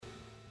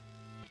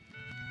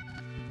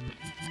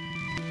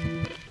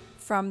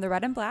From the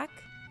Red and Black,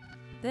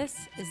 this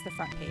is the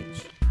front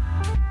page.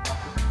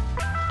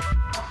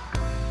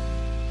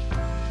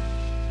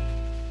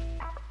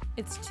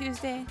 It's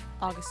Tuesday,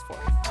 August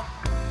 4th.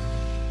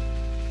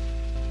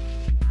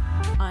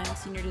 I'm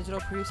senior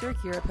digital producer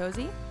Kira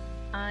Posey.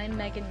 I'm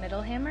Megan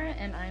Middlehammer,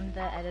 and I'm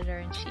the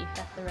editor-in-chief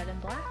at the Red and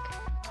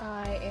Black.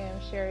 I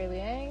am Sherry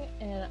Liang,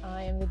 and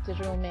I am the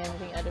digital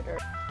managing editor.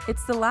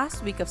 It's the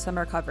last week of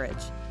summer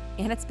coverage,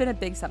 and it's been a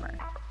big summer.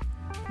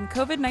 From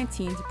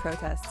COVID-19 to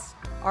protests,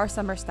 our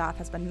summer staff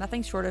has been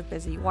nothing short of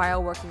busy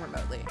while working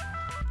remotely.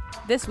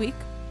 This week,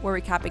 we're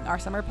recapping our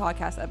summer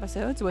podcast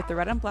episodes with the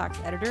Red and Black's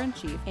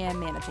editor-in-chief and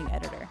managing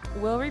editor.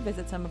 We'll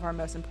revisit some of our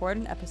most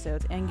important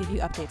episodes and give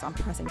you updates on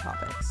pressing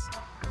topics.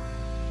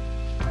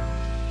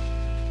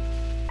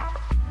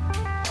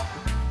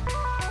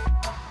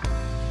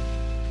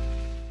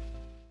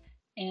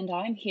 And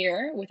I'm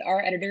here with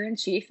our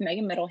editor-in-chief,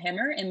 Megan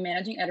Middlehammer, and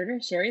managing editor,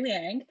 Sherry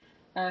Liang.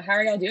 How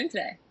are y'all doing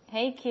today?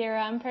 Hey, Kira,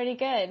 I'm pretty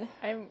good.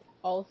 I'm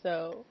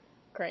also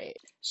great.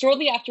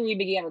 Shortly after we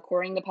began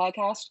recording the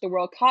podcast, the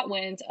world caught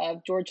wind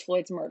of George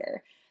Floyd's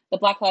murder. The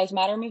Black Lives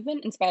Matter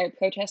movement inspired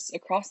protests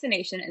across the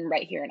nation and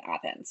right here in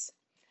Athens.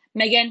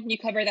 Megan, you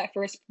covered that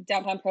first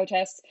downtown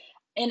protest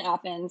in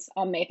Athens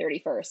on May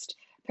 31st.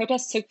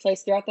 Protests took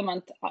place throughout the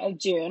month of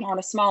June on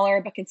a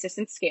smaller but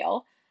consistent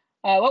scale.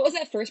 What was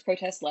that first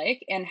protest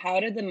like, and how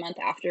did the month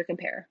after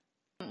compare?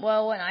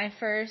 Well, when I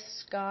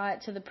first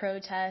got to the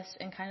protest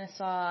and kind of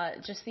saw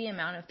just the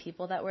amount of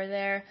people that were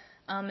there,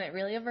 it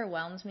really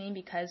overwhelmed me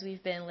because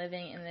we've been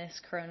living in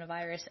this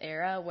coronavirus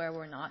era where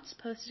we're not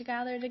supposed to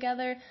gather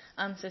together.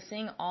 So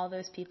seeing all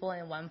those people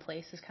in one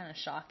place is kind of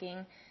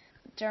shocking.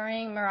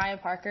 During Mariah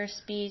Parker's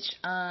speech,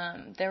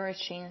 there were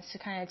chains to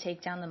kind of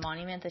take down the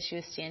monument that she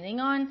was standing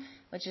on,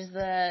 which is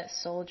the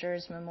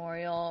Soldiers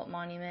Memorial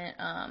Monument.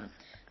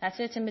 That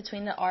sits in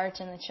between the Arch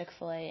and the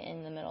Chick-fil-A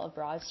in the middle of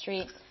Broad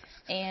Street.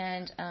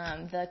 And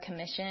the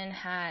commission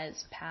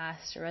has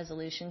passed a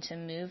resolution to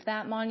move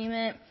that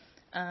monument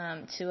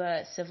to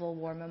a Civil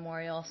War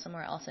memorial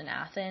somewhere else in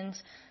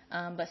Athens.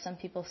 But some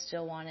people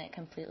still want it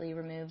completely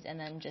removed and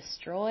then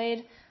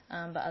destroyed.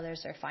 But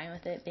others are fine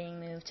with it being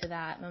moved to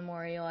that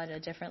memorial at a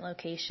different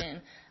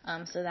location.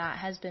 So that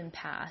has been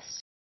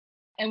passed.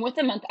 And with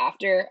the month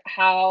after,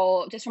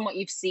 how, just from what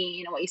you've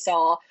seen and what you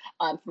saw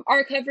from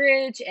our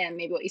coverage and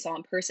maybe what you saw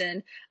in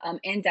person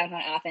in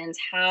downtown Athens,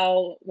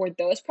 how were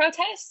those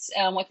protests?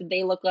 What did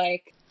they look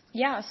like?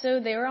 Yeah, so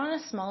they were on a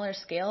smaller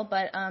scale,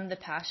 but the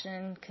passion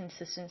and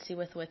consistency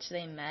with which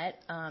they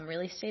met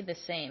really stayed the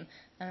same.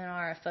 And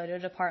our photo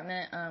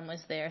department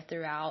was there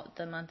throughout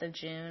the month of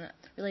June,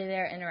 really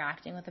there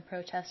interacting with the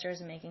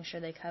protesters and making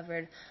sure they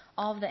covered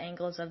all of the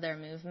angles of their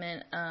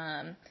movement.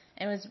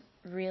 It was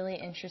really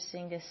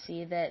interesting to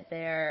see that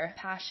their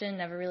passion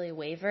never really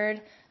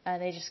wavered.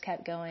 They just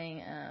kept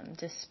going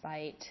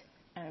despite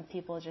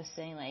people just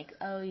saying like,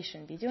 oh, you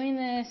shouldn't be doing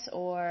this,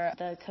 or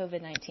the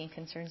COVID-19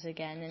 concerns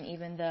again. And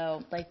even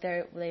though like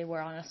they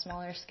were on a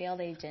smaller scale,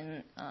 they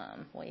didn't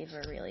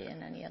waver really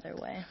in any other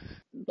way.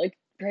 Like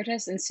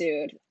protests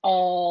ensued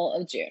all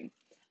of June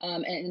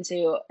and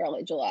into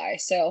early July.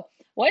 So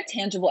what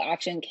tangible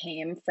action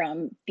came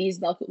from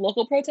these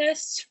local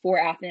protests for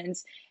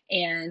Athens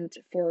and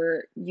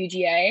for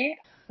UGA?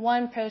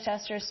 One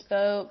protester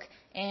spoke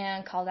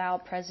and called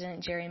out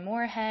President Jerry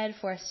Moorhead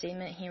for a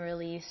statement he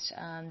released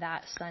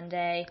that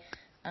Sunday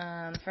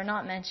for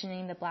not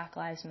mentioning the Black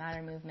Lives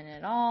Matter movement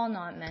at all,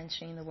 not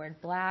mentioning the word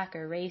black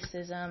or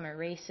racism or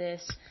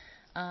racist.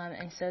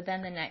 And so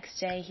then the next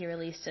day he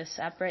released a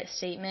separate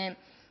statement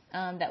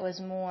that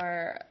was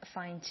more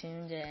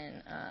fine-tuned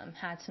and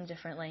had some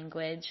different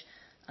language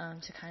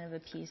to kind of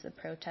appease the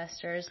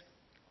protesters.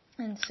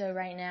 And so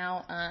right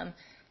now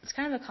it's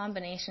kind of a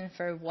combination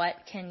for what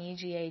can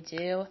UGA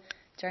do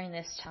during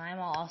this time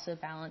while also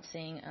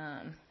balancing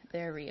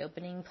their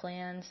reopening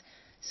plans.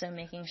 So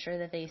making sure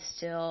that they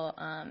still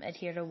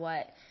adhere to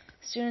what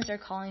students are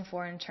calling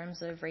for in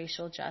terms of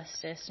racial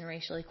justice and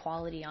racial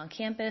equality on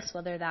campus,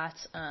 whether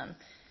that's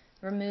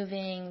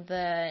removing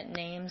the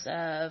names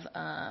of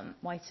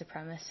white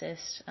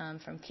supremacists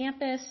from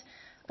campus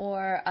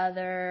or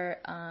other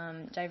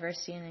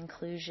diversity and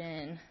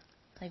inclusion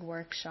like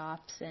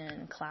workshops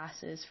and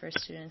classes for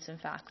students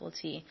and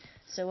faculty.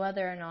 So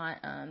whether or not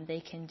they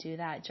can do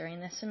that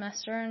during the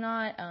semester or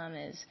not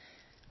is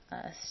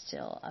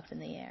still up in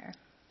the air.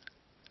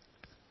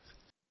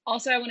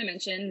 Also, I want to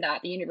mention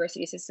that the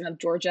University System of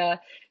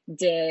Georgia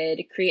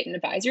did create an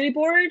advisory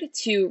board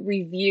to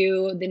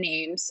review the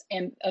names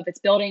of its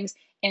buildings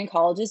and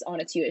colleges on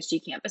its USG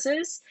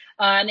campuses.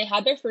 And they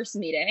had their first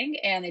meeting,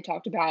 and they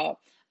talked about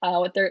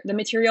what the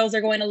materials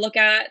they're going to look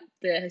at,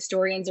 the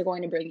historians are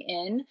going to bring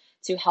in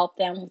to help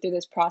them through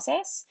this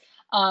process,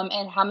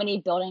 and how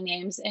many building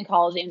names and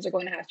college names are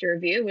going to have to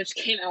review, which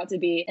came out to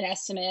be an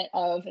estimate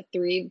of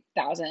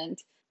 3,000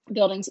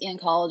 buildings and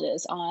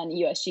colleges on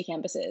USG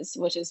campuses,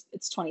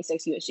 it's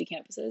 26 USG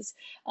campuses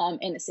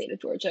in the state of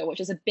Georgia, which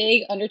is a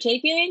big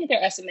undertaking.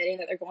 They're estimating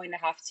that they're going to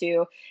have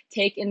to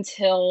take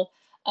until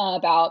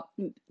about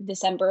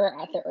December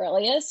at the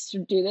earliest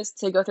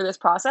to go through this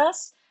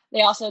process.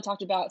 They also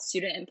talked about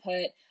student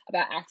input,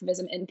 about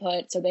activism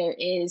input. So there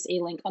is a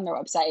link on their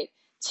website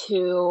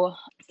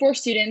for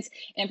students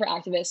and for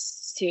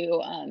activists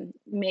to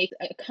make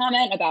a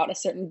comment about a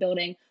certain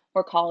building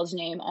or college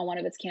name on one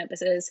of its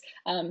campuses.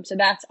 So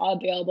that's all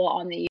available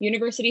on the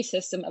University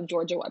System of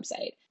Georgia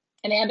website.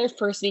 And they had their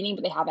first meeting,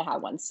 but they haven't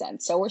had one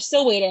since. So we're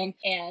still waiting,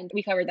 and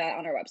we covered that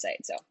on our website.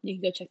 So you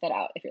can go check that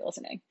out if you're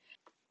listening.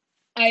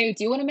 I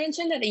do want to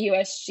mention that the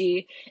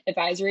USG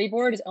advisory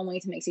board is only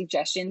to make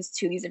suggestions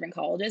to these different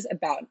colleges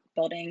about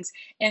buildings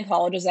and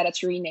colleges that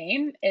it's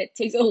rename. It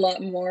takes a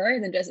lot more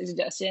than just a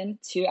suggestion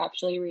to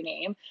actually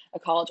rename a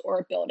college or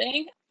a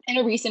building. In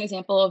a recent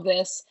example of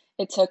this,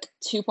 it took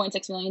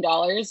 $2.6 million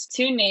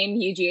to name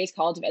UGA's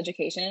College of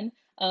Education.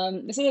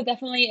 This is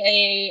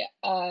definitely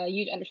a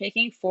huge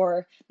undertaking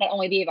for not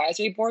only the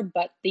advisory board,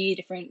 but the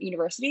different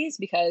universities,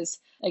 because,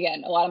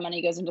 again, a lot of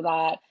money goes into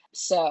that.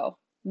 So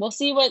we'll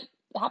see what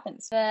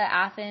happens. The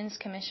Athens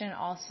Commission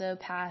also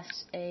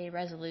passed a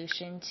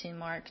resolution to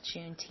mark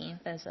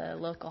Juneteenth as a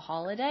local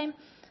holiday,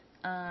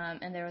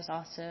 and there was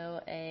also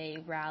a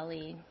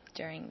rally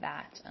during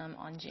that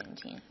on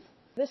Juneteenth.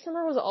 This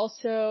summer was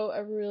also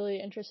a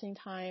really interesting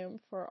time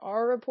for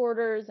our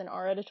reporters and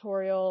our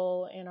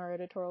editorial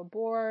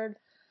board.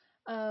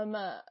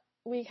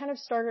 We kind of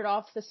started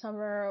off the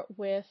summer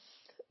with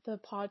the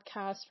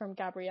podcast from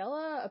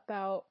Gabriella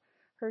about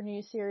her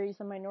new series,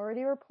 The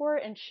Minority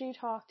Report, and she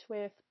talked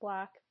with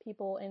Black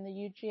people in the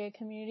UGA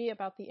community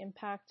about the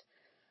impact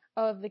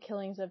of the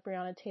killings of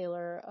Breonna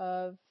Taylor,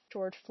 of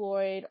George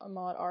Floyd,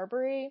 Ahmaud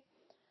Arbery.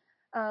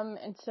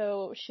 And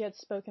so she had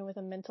spoken with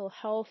a mental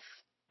health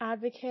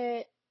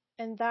advocate,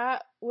 and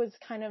that was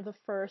kind of the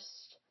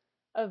first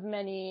of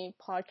many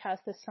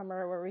podcasts this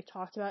summer where we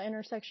talked about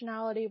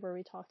intersectionality, where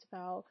we talked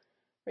about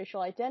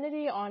racial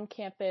identity on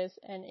campus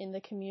and in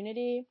the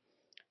community.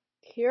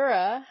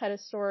 Kira had a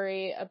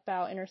story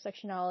about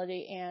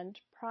intersectionality and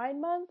Pride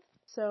Month.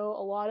 So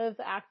a lot of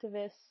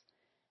activists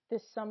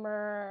this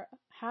summer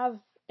have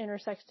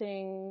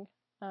intersecting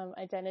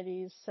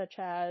identities such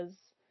as,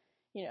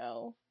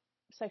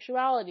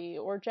 sexuality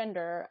or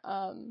gender.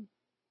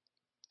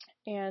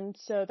 And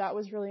so that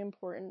was really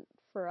important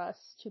for us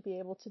to be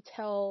able to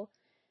tell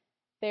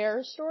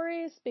their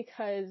stories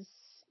because,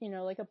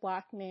 like a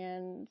Black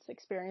man's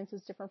experience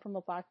is different from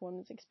a Black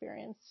woman's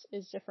experience,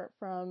 is different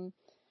from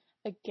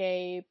a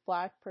gay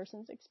Black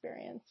person's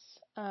experience.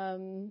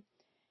 And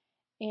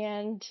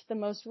the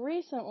most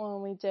recent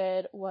one we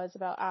did was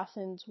about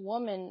Athens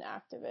woman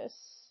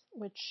activists,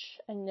 which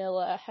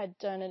Anila had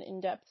done an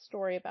in-depth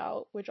story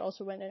about, which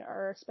also went in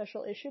our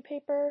special issue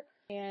paper.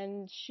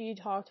 And she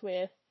talked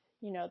with,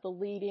 the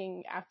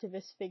leading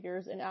activist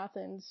figures in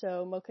Athens.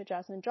 So Mocha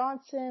Jasmine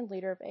Johnson,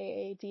 leader of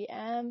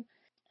AADM,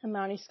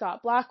 Amani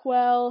Scott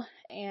Blackwell,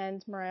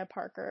 and Mariah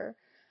Parker.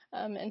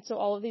 And so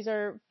all of these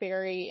are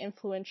very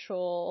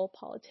influential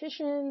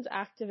politicians,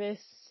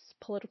 activists,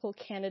 political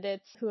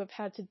candidates who have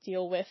had to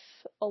deal with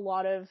a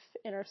lot of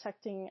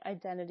intersecting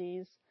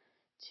identities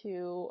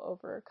to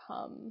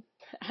overcome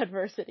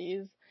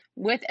adversities.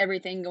 With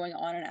everything going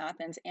on in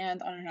Athens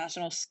and on a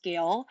national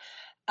scale,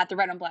 at the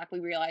Red and Black, we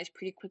realized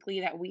pretty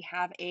quickly that we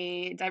have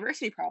a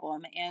diversity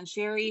problem. And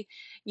Sherry,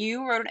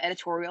 you wrote an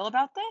editorial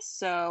about this,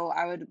 so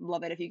I would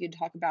love it if you could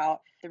talk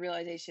about the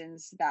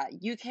realizations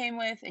that you came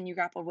with and you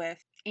grappled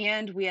with,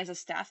 and we as a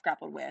staff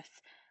grappled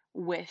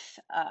with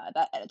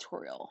that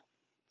editorial.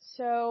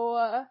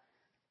 So,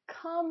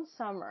 come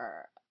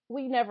summer,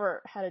 we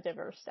never had a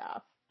diverse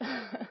staff,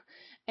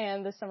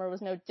 and the summer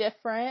was no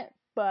different.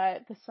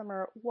 But the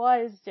summer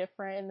was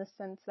different in the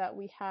sense that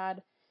we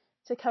had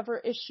to cover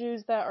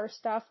issues that our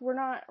staff were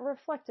not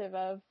reflective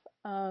of.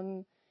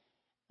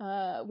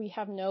 We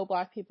have no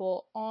Black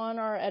people on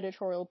our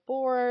editorial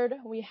board.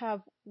 We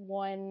have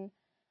one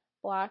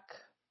Black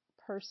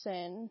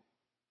person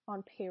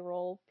on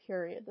payroll,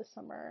 period, this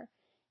summer.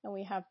 And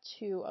we have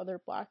 2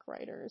 other Black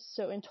writers.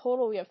 So in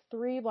total, we have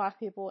 3 Black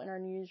people in our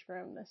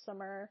newsroom this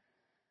summer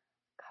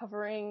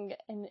covering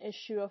an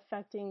issue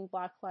affecting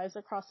Black lives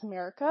across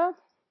America.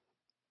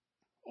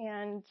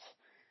 And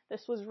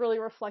this was really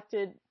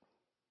reflected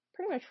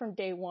pretty much from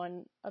day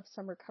one of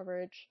summer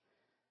coverage.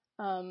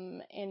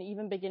 And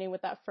even beginning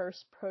with that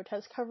first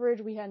protest coverage,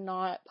 we had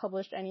not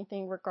published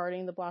anything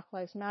regarding the Black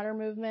Lives Matter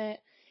movement.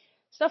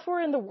 Stuff were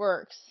in the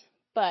works,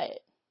 but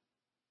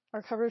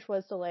our coverage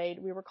was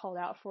delayed. We were called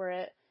out for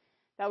it.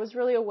 That was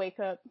really a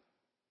wake-up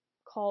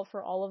call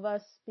for all of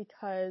us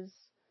because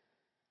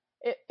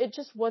it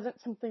just wasn't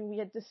something we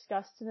had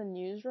discussed in the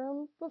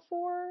newsroom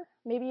before.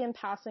 Maybe in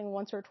passing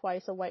once or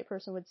twice a white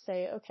person would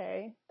say,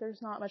 okay,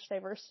 there's not much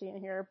diversity in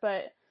here,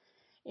 but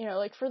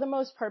for the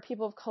most part,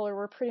 people of color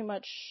were pretty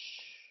much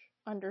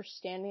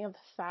understanding of the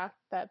fact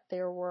that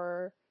there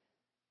were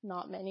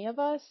not many of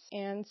us.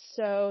 And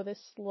so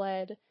this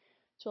led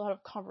to a lot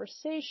of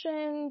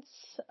conversations.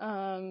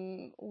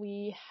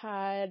 We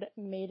had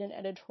made an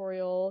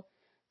editorial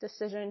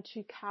decision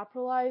to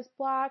capitalize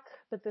Black,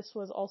 but this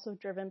was also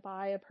driven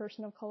by a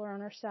person of color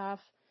on our staff,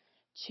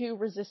 to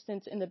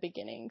resistance in the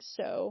beginning.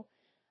 So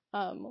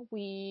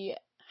we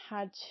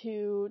had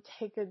to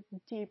take a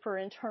deeper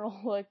internal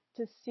look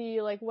to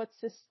see like what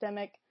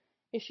systemic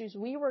issues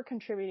we were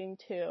contributing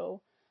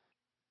to.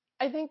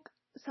 I think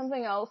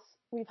something else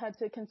we've had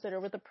to consider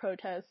with the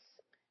protests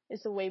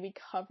is the way we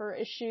cover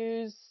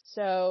issues.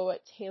 So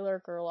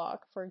Taylor Gerlach,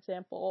 for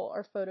example,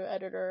 our photo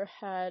editor,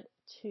 had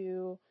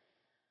to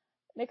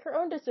make her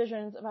own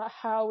decisions about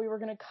how we were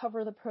going to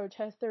cover the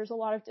protest. There's a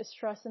lot of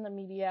distrust in the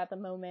media at the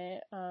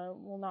moment,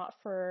 well, not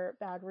for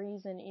bad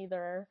reason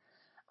either.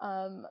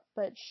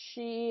 But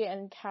she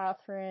and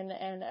Catherine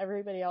and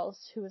everybody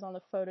else who was on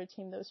the photo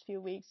team those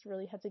few weeks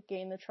really had to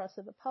gain the trust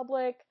of the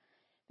public.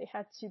 They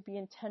had to be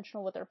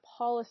intentional with their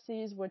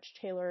policies, which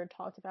Taylor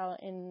talked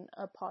about in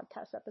a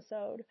podcast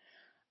episode,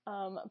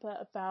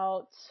 but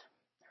about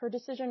her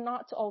decision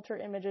not to alter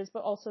images,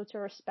 but also to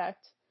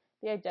respect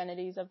the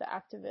identities of the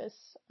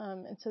activists.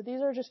 And so these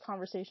are just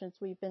conversations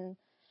we've been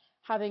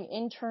having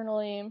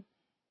internally.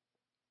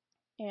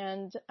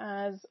 And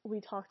as we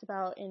talked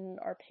about in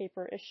our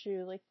paper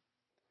issue, like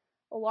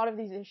a lot of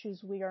these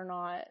issues we are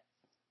not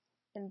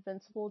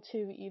invincible to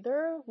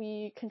either.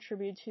 We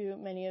contribute to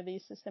many of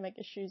these systemic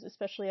issues,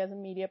 especially as a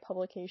media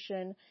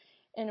publication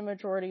in a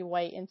majority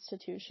white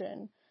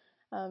institution.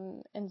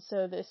 And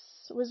so this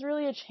was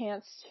really a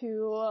chance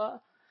to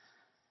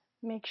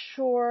make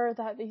sure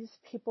that these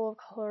people of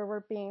color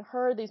were being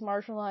heard, these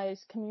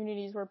marginalized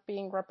communities were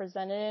being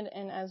represented,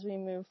 and as we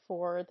move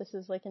forward, this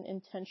is like an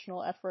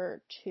intentional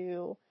effort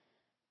to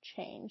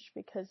change,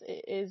 because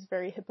it is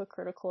very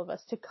hypocritical of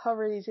us to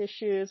cover these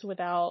issues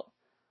without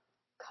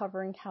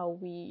covering how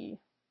we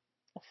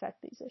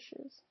affect these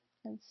issues.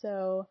 And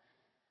so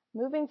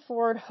moving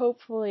forward,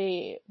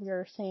 hopefully we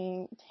are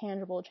seeing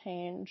tangible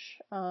change.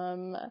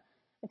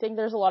 I think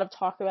there's a lot of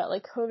talk about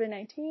like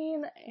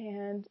COVID-19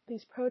 and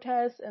these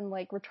protests and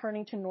like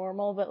returning to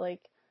normal, but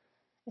like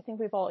I think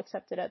we've all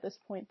accepted at this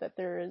point that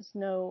there is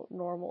no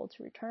normal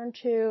to return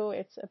to.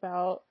 It's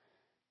about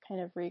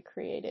kind of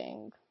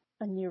recreating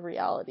a new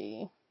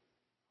reality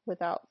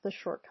without the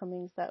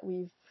shortcomings that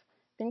we've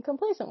been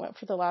complacent with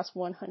for the last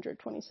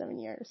 127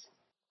 years.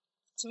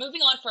 So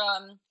moving on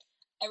from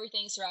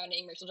everything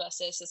surrounding racial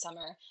justice this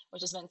summer,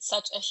 which has been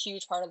such a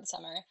huge part of the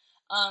summer,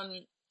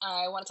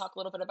 I want to talk a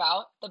little bit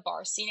about the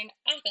bar scene in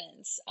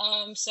Athens.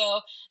 So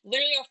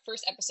literally our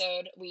first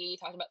episode, we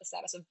talked about the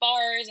status of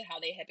bars and how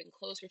they had been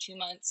closed for 2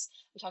 months.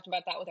 We talked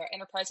about that with our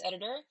enterprise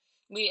editor.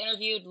 We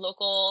interviewed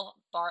local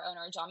bar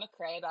owner John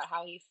McCrae about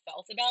how he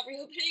felt about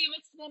reopening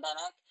amidst the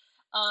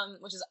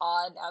pandemic, which is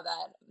odd now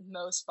that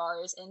most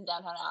bars in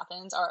downtown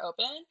Athens are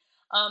open.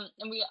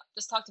 And we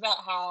just talked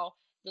about how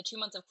the 2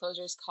 months of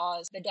closures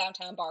caused the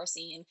downtown bar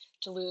scene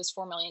to lose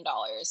 $4 million.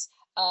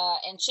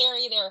 And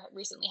Sherry, there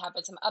recently have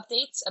been some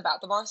updates about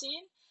the bar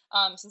scene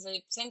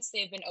since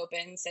they've been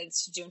open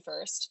since June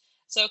 1st.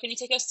 So can you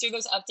take us through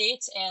those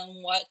updates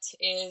and what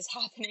is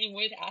happening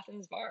with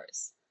Athens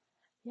bars?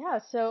 Yeah,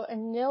 so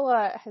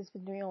Anila has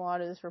been doing a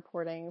lot of this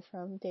reporting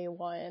from day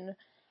one.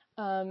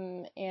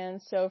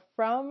 And so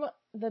from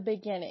the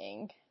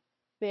beginning,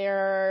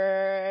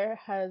 there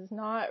has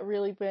not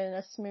really been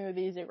a smooth,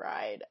 easy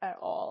ride at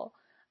all.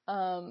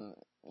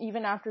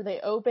 Even after they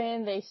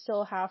open, they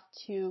still have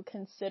to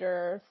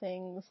consider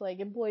things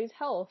like employees'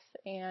 health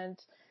and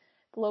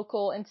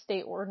local and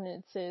state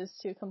ordinances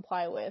to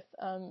comply with.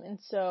 And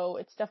so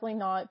it's definitely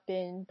not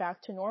been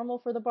back to normal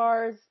for the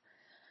bars.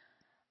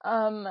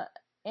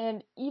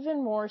 And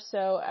even more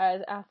so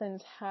as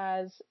Athens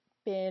has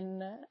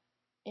been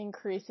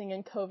increasing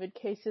in COVID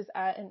cases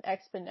at an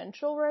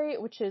exponential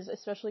rate, which is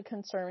especially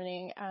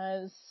concerning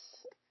as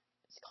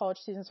college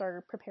students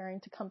are preparing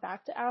to come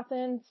back to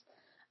Athens.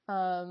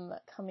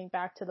 Coming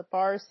back to the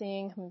bar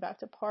scene, coming back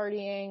to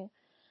partying.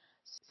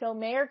 So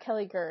Mayor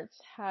Kelly Gertz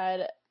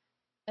had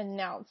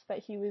announced that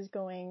he was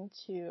going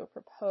to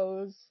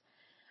propose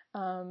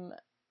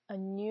a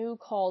new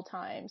call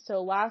time.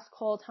 So last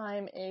call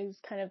time is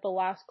kind of the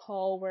last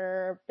call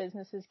where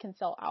businesses can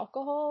sell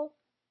alcohol.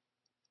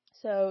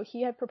 So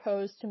he had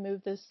proposed to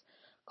move this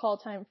call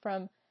time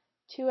from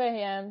 2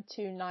 a.m.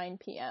 to 9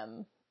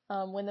 p.m.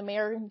 When the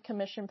Mayor and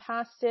Commission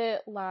passed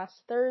it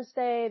last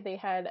Thursday, they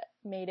had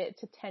made it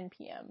to 10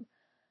 p.m.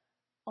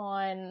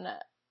 On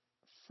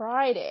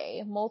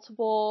Friday,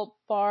 multiple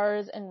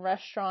bars and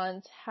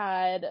restaurants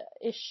had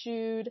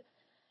issued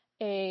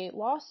a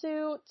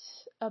lawsuit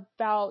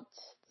about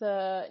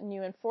the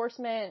new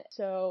enforcement.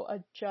 So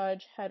a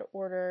judge had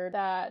ordered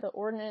that the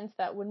ordinance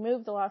that would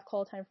move the last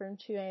call time from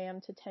 2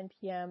 a.m. to 10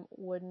 p.m.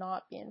 would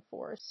not be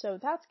enforced. So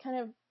that's kind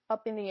of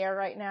up in the air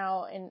right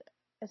now, and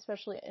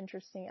especially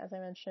interesting, as I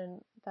mentioned,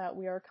 that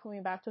we are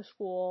coming back to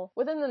school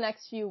within the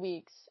next few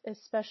weeks,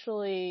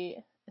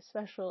 especially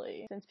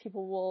since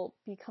people will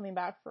be coming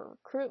back for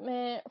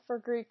recruitment for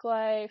Greek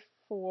life,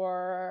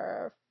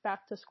 for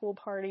back to school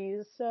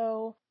parties.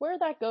 So where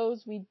that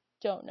goes, we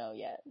don't know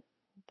yet,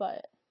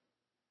 but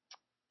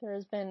there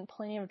has been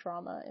plenty of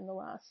drama in the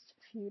last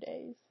few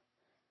days.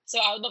 So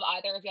I would love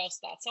either of y'all's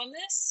thoughts on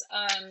this.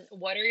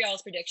 What are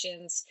y'all's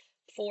predictions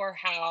for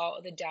how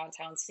the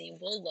downtown scene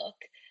will look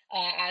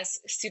as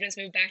students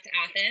move back to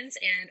Athens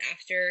and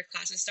after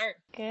classes start?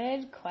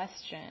 Good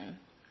question.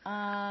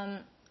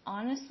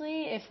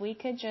 Honestly, if we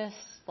could just,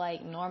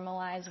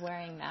 normalize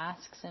wearing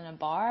masks in a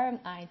bar,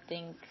 I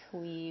think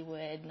we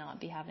would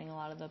not be having a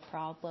lot of the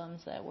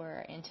problems that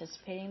we're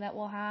anticipating that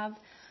we'll have.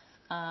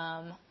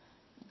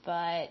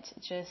 But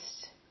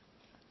just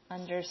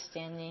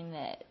understanding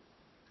that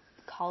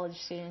college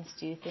students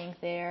do think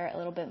they're a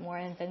little bit more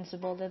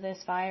invincible to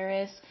this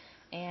virus,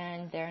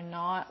 and they're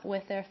not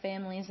with their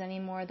families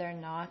anymore. They're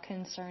not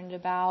concerned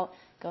about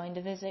going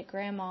to visit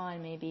grandma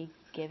and maybe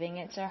giving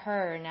it to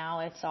her.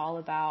 Now it's all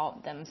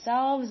about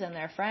themselves and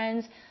their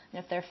friends.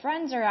 And if their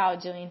friends are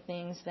out doing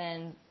things,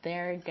 then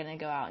they're going to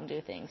go out and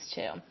do things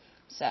too.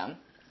 So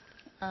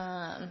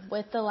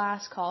with the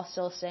last call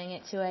still staying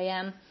at 2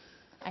 a.m.,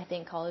 I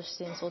think college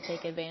students will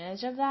take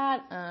advantage of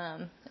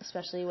that,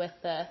 especially with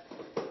the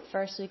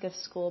first week of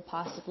school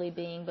possibly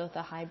being both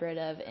a hybrid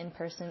of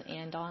in-person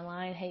and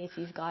online. Hey, if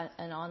you've got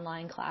an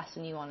online class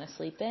and you want to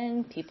sleep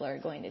in, people are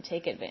going to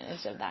take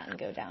advantage of that and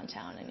go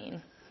downtown.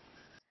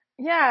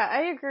 Yeah,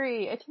 I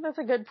agree. I think that's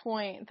a good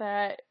point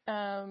that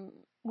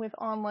with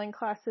online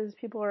classes,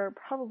 people are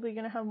probably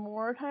going to have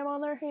more time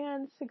on their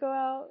hands to go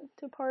out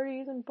to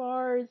parties and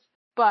bars.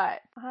 But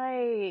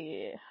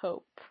I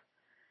hope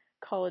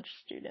college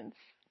students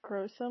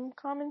grow some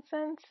common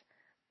sense,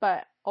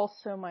 but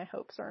also my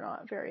hopes are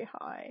not very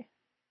high.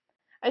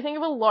 I think it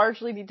will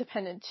largely be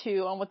dependent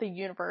too on what the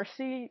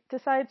university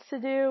decides to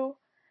do.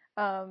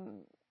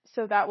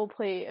 So that will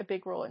play a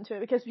big role into it,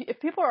 because if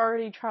people are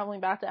already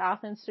traveling back to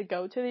Athens to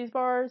go to these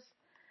bars,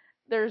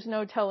 there's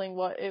no telling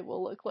what it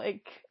will look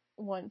like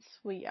once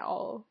we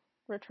all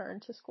return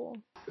to school.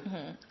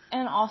 Mm-hmm.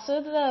 And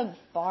also the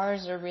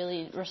bars are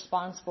really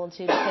responsible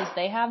too, because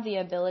they have the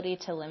ability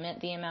to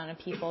limit the amount of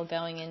people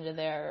going into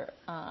their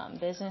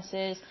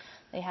businesses.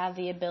 They have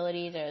the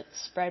ability to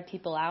spread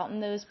people out in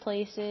those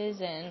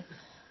places and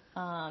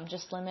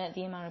just limit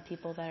the amount of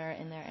people that are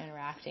in there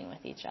interacting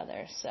with each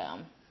other. So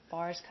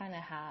bars kind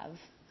of have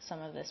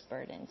some of this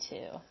burden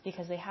too,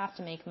 because they have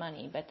to make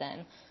money, but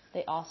then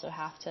they also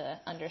have to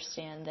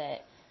understand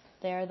that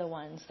they're the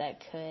ones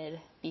that could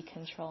be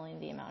controlling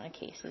the amount of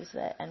cases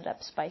that end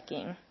up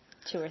spiking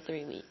 2 or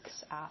 3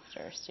 weeks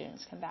after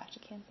students come back to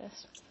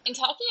campus. And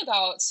talking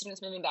about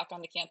students moving back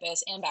onto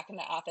campus and back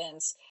into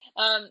Athens,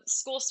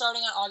 school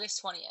starting on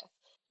August 20th.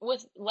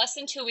 With less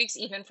than 2 weeks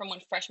even from when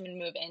freshmen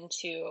move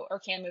into or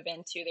can move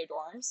into their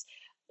dorms,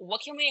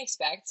 what can we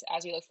expect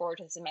as we look forward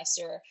to the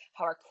semester,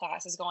 how our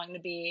class is going to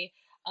be?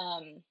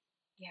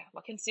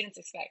 What can students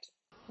expect?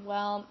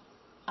 Well,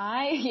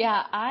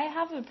 I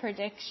have a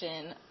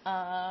prediction.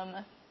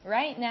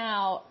 Right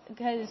now,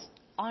 because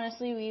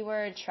honestly, we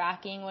were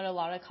tracking what a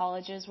lot of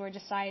colleges were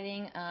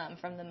deciding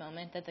from the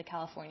moment that the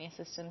California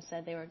system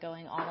said they were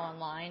going all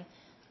online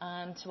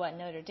to what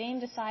Notre Dame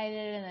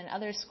decided, and then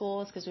other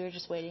schools, because we were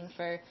just waiting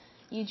for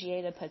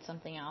UGA to put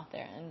something out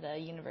there and the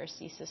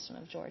University System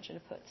of Georgia to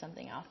put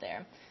something out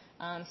there.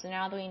 So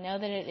now that we know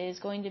that it is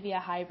going to be a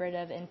hybrid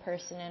of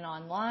in-person and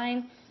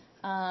online,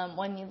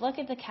 when you look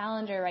at the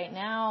calendar right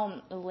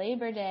now,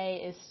 Labor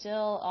Day is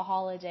still a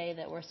holiday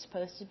that we're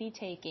supposed to be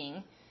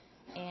taking,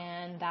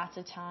 and that's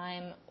a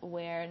time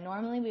where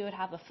normally we would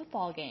have a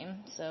football game,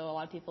 so a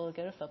lot of people would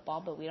go to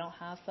football, but we don't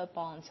have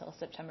football until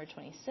September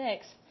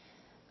 26th.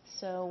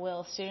 So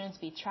will students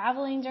be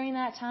traveling during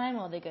that time?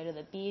 Will they go to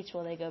the beach?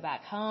 Will they go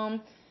back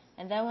home?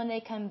 And then when they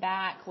come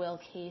back, will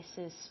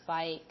cases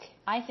spike?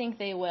 I think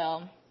they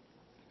will.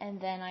 And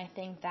then I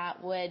think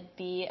that would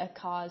be a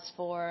cause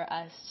for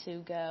us to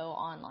go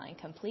online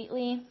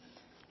completely.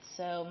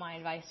 So my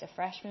advice to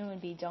freshmen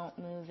would be don't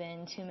move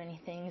in too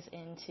many things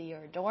into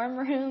your dorm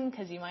room,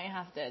 because you might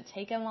have to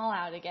take them all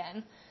out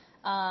again.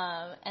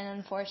 And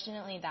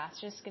unfortunately, that's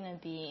just going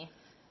to be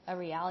a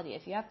reality.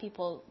 If you have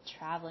people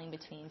traveling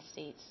between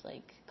states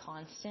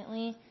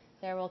constantly,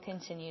 there will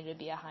continue to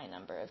be a high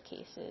number of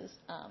cases.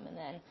 And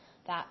then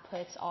that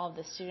puts all of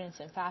the students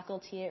and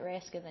faculty at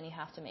risk, and then you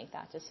have to make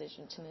that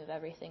decision to move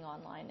everything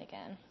online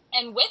again.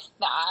 And with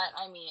that,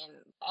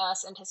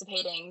 us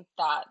anticipating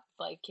that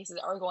cases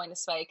are going to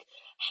spike,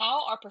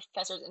 how are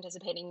professors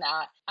anticipating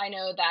that? I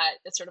know that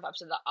it's sort of up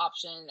to the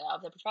option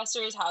of the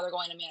professors how they're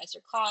going to manage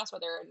their class,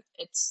 whether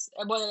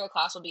the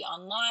class will be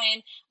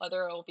online,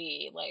 whether it will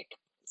be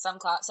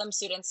some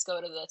students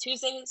go to the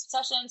Tuesday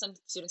session, some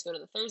students go to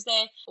the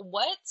Thursday.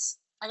 What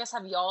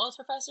have y'all as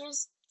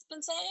professors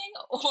been saying,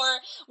 or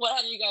what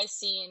have you guys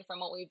seen from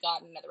what we've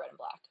gotten at the Red and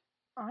Black?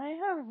 I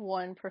have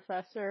one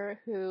professor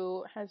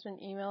who has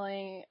been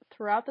emailing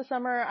throughout the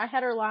summer. I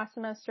had her last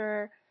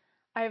semester.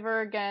 I have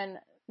her again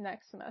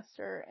next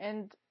semester.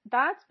 And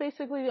that's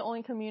basically the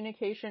only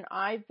communication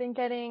I've been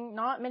getting.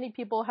 Not many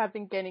people have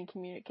been getting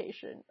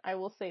communication. I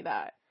will say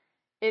that.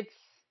 It's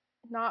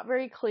not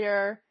very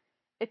clear.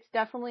 It's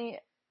definitely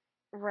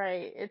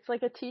right. It's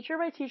like a teacher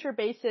by teacher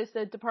basis,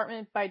 a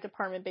department by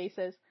department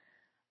basis.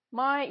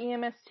 My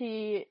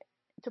EMST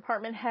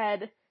department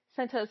head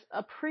sent us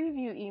a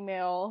preview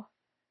email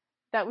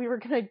that we were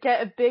going to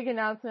get a big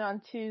announcement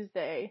on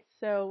Tuesday.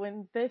 So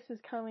when this is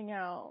coming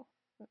out,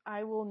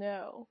 I will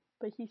know.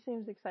 But he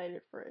seems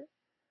excited for it.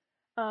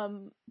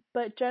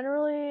 But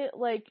generally,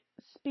 like,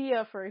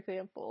 SPIA, for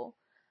example,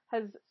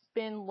 has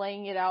been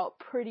laying it out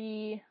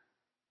pretty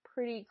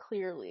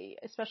clearly,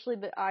 especially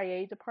the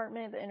IA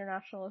department, the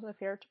International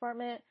Affairs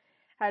department,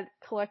 had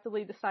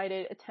collectively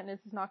decided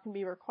attendance is not going to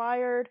be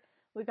required.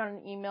 We got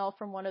an email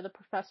from one of the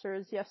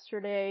professors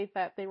yesterday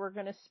that they were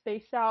going to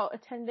space out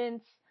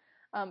attendance.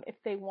 If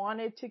they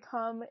wanted to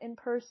come in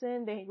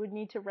person, they would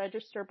need to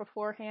register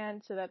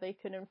beforehand so that they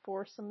could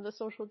enforce some of the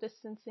social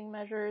distancing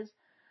measures.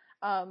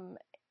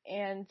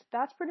 And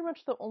that's pretty much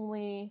the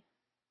only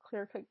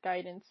clear-cut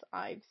guidance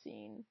I've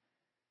seen,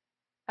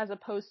 as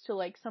opposed to,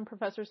 like, some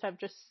professors have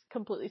just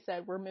completely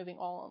said we're moving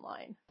all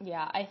online.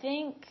 Yeah, I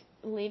think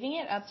leaving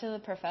it up to the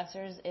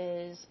professors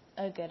is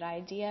a good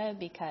idea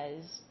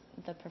because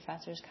the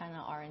professors kind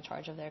of are in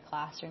charge of their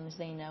classrooms.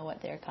 They know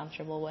what they're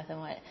comfortable with and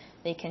what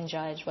they can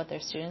judge what their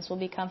students will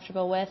be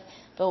comfortable with.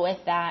 But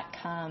with that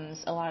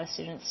comes a lot of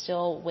students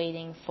still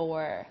waiting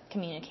for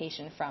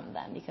communication from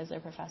them because their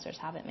professors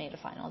haven't made a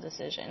final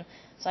decision.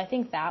 So I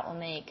think that will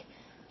make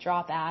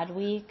drop ad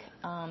week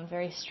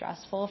very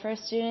stressful for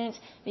students,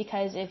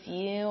 because if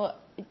you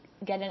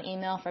get an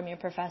email from your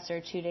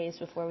professor 2 days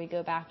before we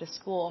go back to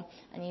school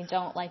and you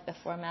don't like the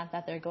format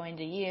that they're going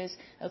to use,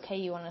 okay,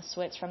 you want to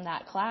switch from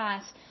that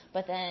class,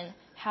 but then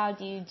how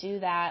do you do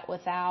that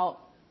without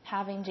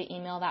having to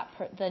email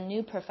the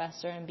new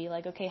professor and be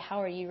like, okay,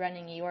 how are you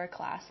running your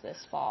class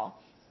this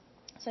fall?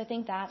 So I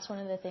think that's one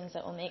of the things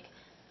that will make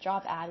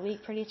drop ad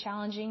week pretty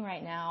challenging.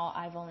 Right now,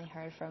 I've only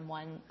heard from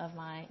one of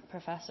my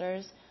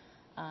professors,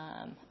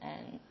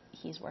 and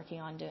he's working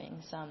on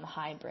doing some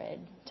hybrid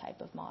type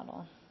of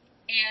model.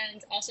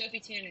 And also, if you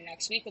tune in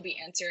next week, we'll be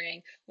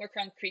answering more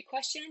concrete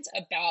questions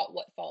about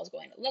what fall is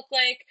going to look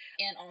like,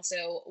 and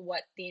also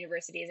what the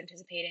university is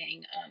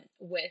anticipating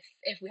with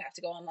if we have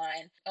to go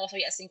online. Also,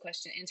 yes,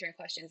 answering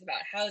questions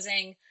about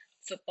housing,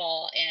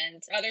 football,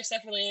 and other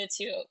stuff related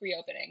to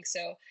reopening.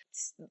 So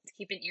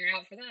keep an ear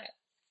out for that.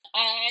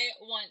 I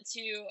want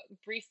to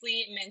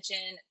briefly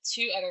mention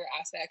 2 other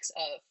aspects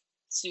of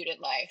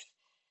student life: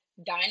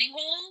 dining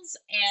halls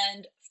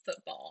and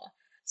football.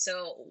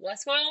 So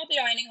what's going on with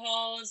the dining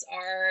halls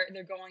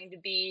they're going to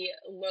be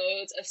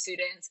loads of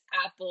students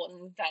at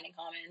Bolton Dining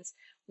Commons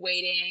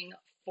waiting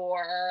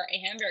for a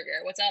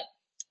hamburger. What's up?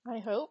 I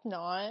hope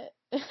not.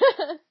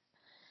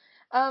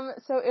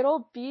 So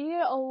it'll be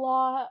a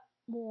lot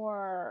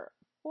more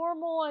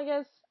formal, I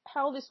guess.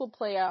 How this will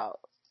play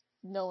out,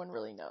 no one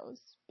really knows,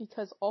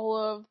 because all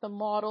of the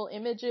model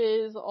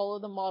images, all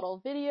of the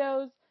model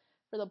videos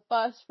for the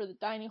bus, for the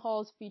dining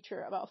halls,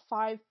 feature about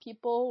 5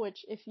 people,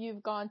 which if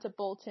you've gone to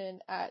Bolton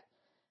at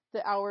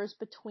the hours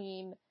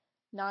between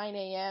 9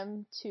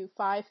 a.m. to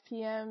 5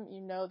 p.m.,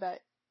 you know that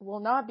will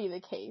not be the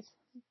case.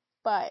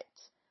 But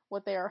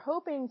what they are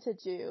hoping to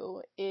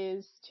do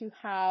is to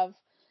have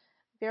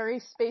very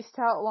spaced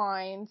out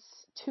lines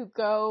to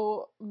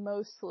go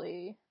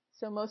mostly.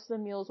 So most of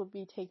the meals will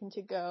be taken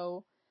to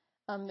go.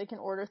 They can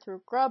order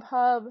through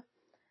Grubhub.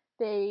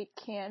 They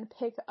can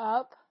pick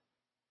up,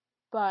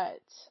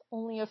 but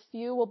only a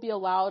few will be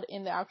allowed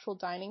in the actual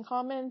dining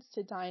commons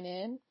to dine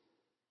in.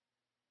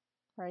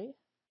 Right?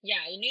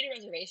 Yeah, you need a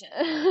reservation.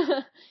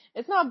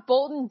 It's not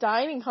Bolton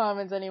Dining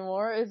Commons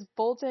anymore. It's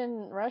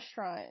Bolton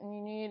Restaurant, and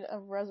you need a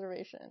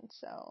reservation,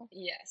 so.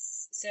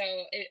 Yes. So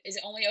is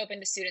it only open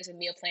to students with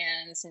meal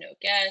plans, no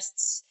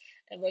guests?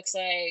 It looks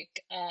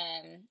like,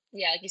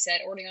 like you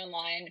said, ordering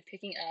online,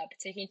 picking up,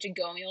 taking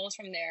to-go meals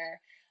from there,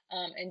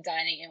 and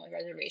dining in with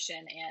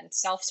reservation and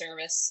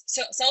self-service.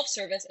 So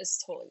self-service is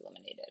totally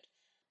eliminated.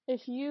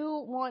 If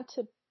you want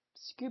to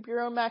scoop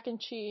your own mac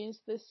and cheese,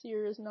 this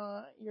year is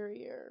not your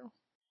year.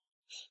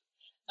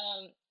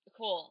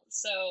 Cool.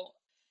 So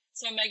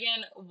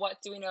Megan,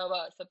 what do we know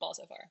about football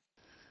so far?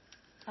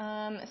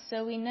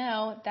 So we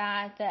know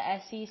that the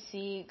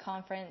SEC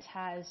conference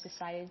has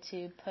decided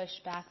to push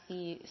back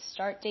the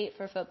start date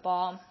for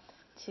football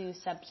to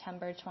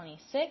September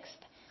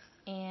 26th,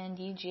 and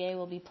UGA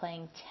will be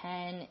playing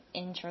 10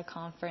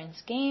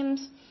 intra-conference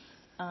games.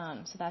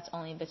 So that's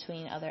only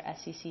between other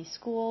SEC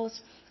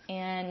schools.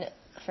 And,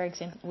 for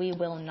example, we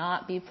will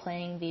not be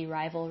playing the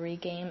rivalry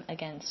game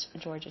against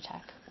Georgia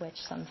Tech, which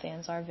some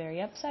fans are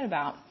very upset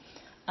about.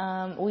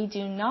 We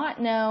do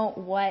not know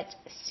what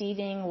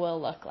seating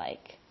will look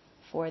like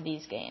for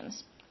these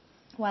games,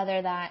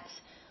 whether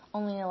that's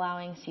only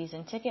allowing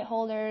season ticket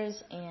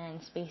holders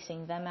and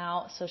spacing them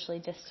out socially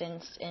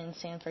distanced in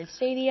Sanford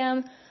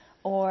Stadium,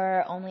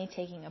 or only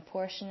taking a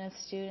portion of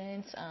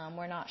students.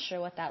 We're not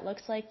sure what that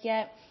looks like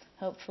yet.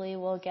 Hopefully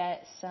we'll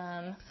get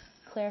some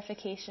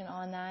clarification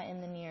on that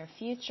in the near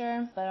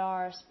future. But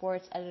our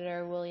sports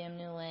editor, William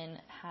Newland,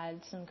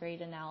 had some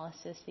great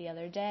analysis the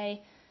other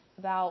day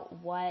about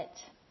what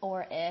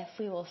or if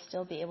we will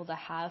still be able to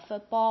have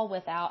football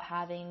without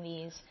having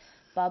these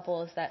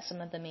bubbles that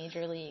some of the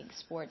major league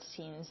sports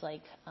teams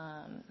like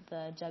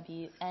the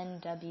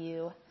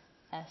NWSL,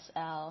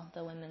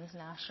 the Women's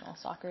National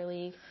Soccer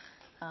League,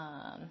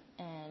 and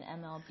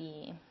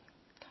MLB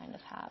kind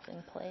of have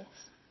in place.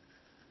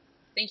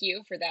 thank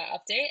you for that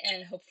update,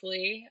 and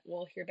hopefully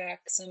we'll hear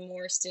back some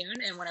more soon.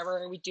 And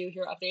whenever we do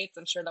hear updates,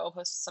 I'm sure that we'll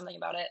post something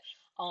about it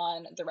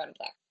on the Red and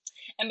Black.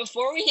 And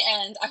before we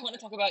end, I want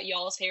to talk about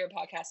y'all's favorite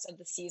podcasts of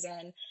the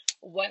season.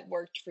 What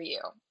worked for you?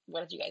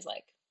 What did you guys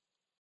like?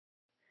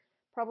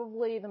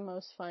 Probably the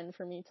most fun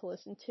for me to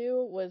listen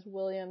to was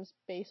William's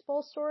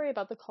baseball story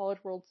about the College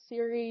World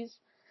Series.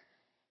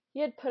 He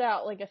had put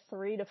out like a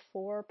 3 to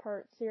 4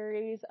 part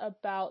series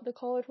about the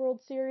College World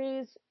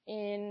Series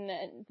in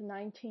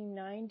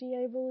 1990,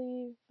 I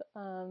believe.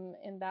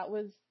 And that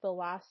was the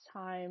last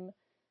time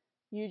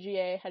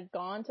UGA had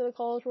gone to the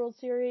College World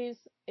Series.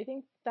 I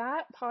think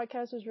that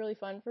podcast was really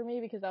fun for me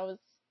because that was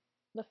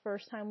the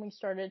first time we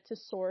started to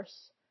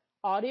source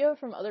audio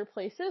from other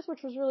places,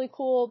 which was really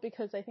cool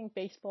because I think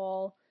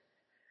baseball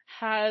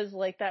has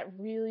like that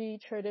really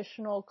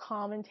traditional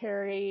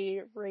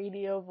commentary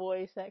radio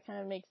voice that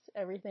kind of makes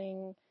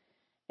everything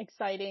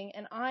exciting.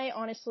 And I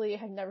honestly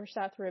have never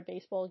sat through a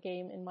baseball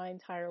game in my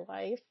entire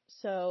life,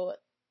 so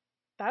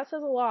that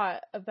says a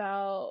lot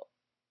about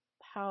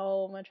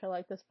how much I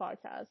like this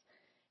podcast.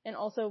 And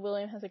also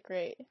William has a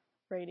great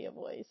radio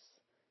voice,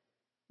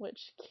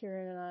 which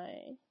Kieran and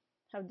I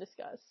have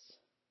discussed.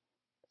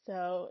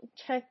 So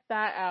check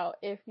that out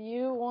if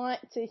you want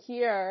to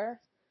hear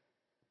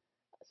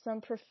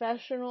some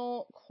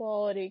professional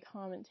quality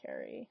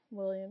commentary.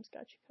 William's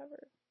got you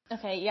covered.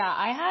 Okay, yeah,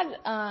 I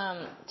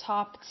had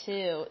top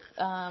 2.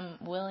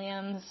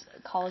 Williams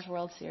College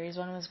World Series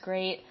one was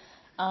great.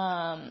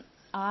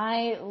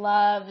 I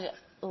loved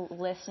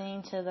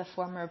listening to the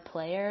former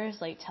players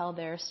like tell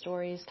their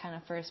stories kind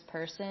of first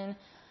person,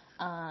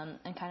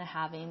 and kind of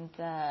having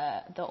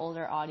the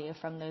older audio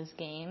from those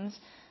games.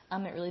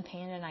 It really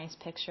painted a nice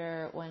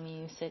picture when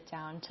you sit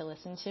down to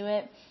listen to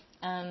it.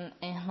 And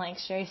like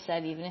Sherry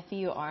said, even if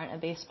you aren't a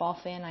baseball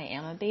fan, I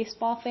am a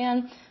baseball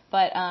fan,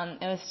 but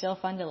it was still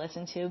fun to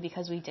listen to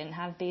because we didn't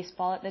have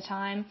baseball at the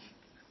time.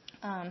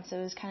 So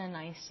it was kind of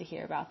nice to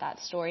hear about that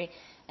story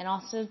and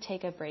also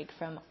take a break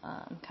from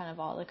kind of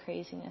all the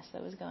craziness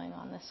that was going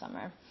on this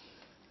summer.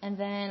 And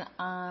then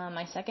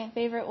my second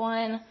favorite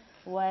one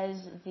was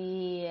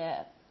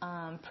the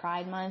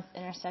Pride Month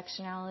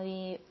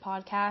Intersectionality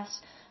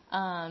podcast.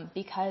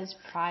 Because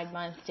Pride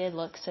Month did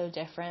look so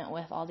different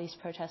with all these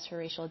protests for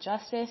racial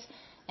justice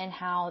and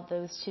how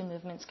those two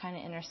movements kind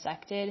of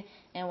intersected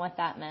and what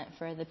that meant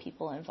for the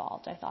people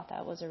involved. I thought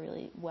that was a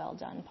really well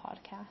done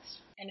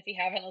podcast. And if you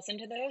haven't listened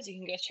to those, you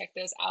can go check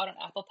those out on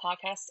Apple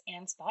Podcasts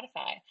and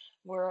Spotify.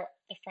 We're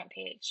the front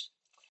page.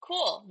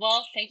 Cool.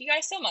 Well, thank you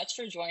guys so much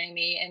for joining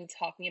me and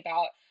talking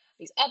about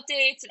these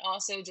updates and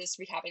also just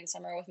recapping the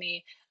summer with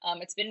me.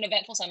 It's been an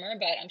eventful summer,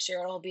 but I'm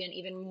sure it'll be an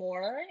even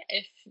more,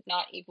 if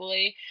not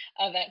equally,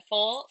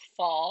 eventful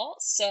fall.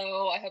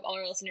 So I hope all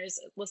our listeners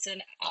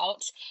listen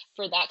out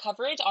for that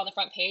coverage on the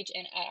front page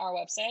and at our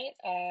website,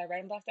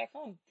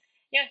 redandblack.com.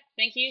 Yeah,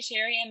 thank you,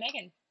 Sherry and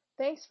Megan.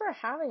 Thanks for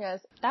having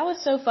us. That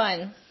was so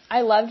fun. I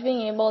loved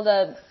being able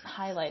to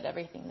highlight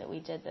everything that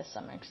we did this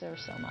summer because there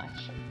was so much.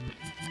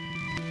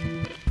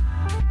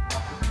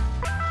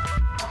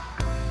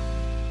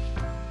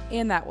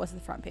 And that was the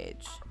front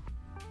page.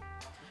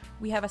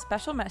 We have a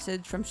special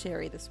message from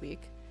Sherry this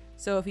week,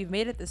 so if you've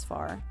made it this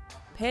far,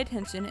 pay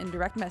attention and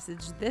direct message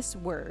this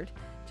word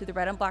to the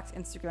Red and Black's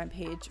Instagram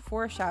page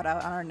for a shout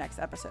out on our next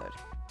episode.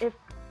 If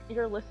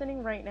you're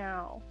listening right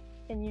now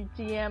and you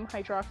DM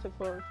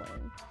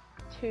hydroxychloroquine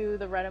to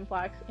the Red and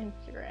Black's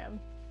Instagram,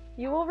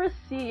 you will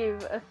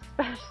receive a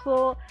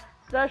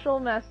special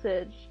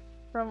message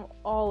from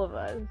all of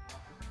us.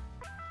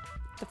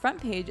 The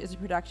front page is a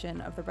production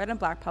of the Red and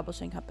Black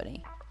Publishing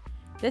Company.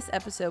 This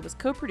episode was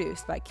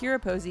co-produced by Kira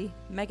Posey,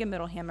 Megan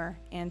Middlehammer,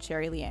 and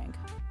Sherry Liang.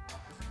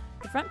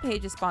 The front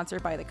page is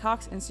sponsored by the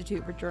Cox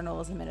Institute for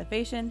Journalism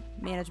Innovation,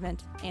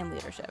 Management, and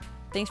Leadership.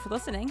 Thanks for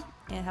listening,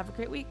 and have a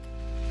great week.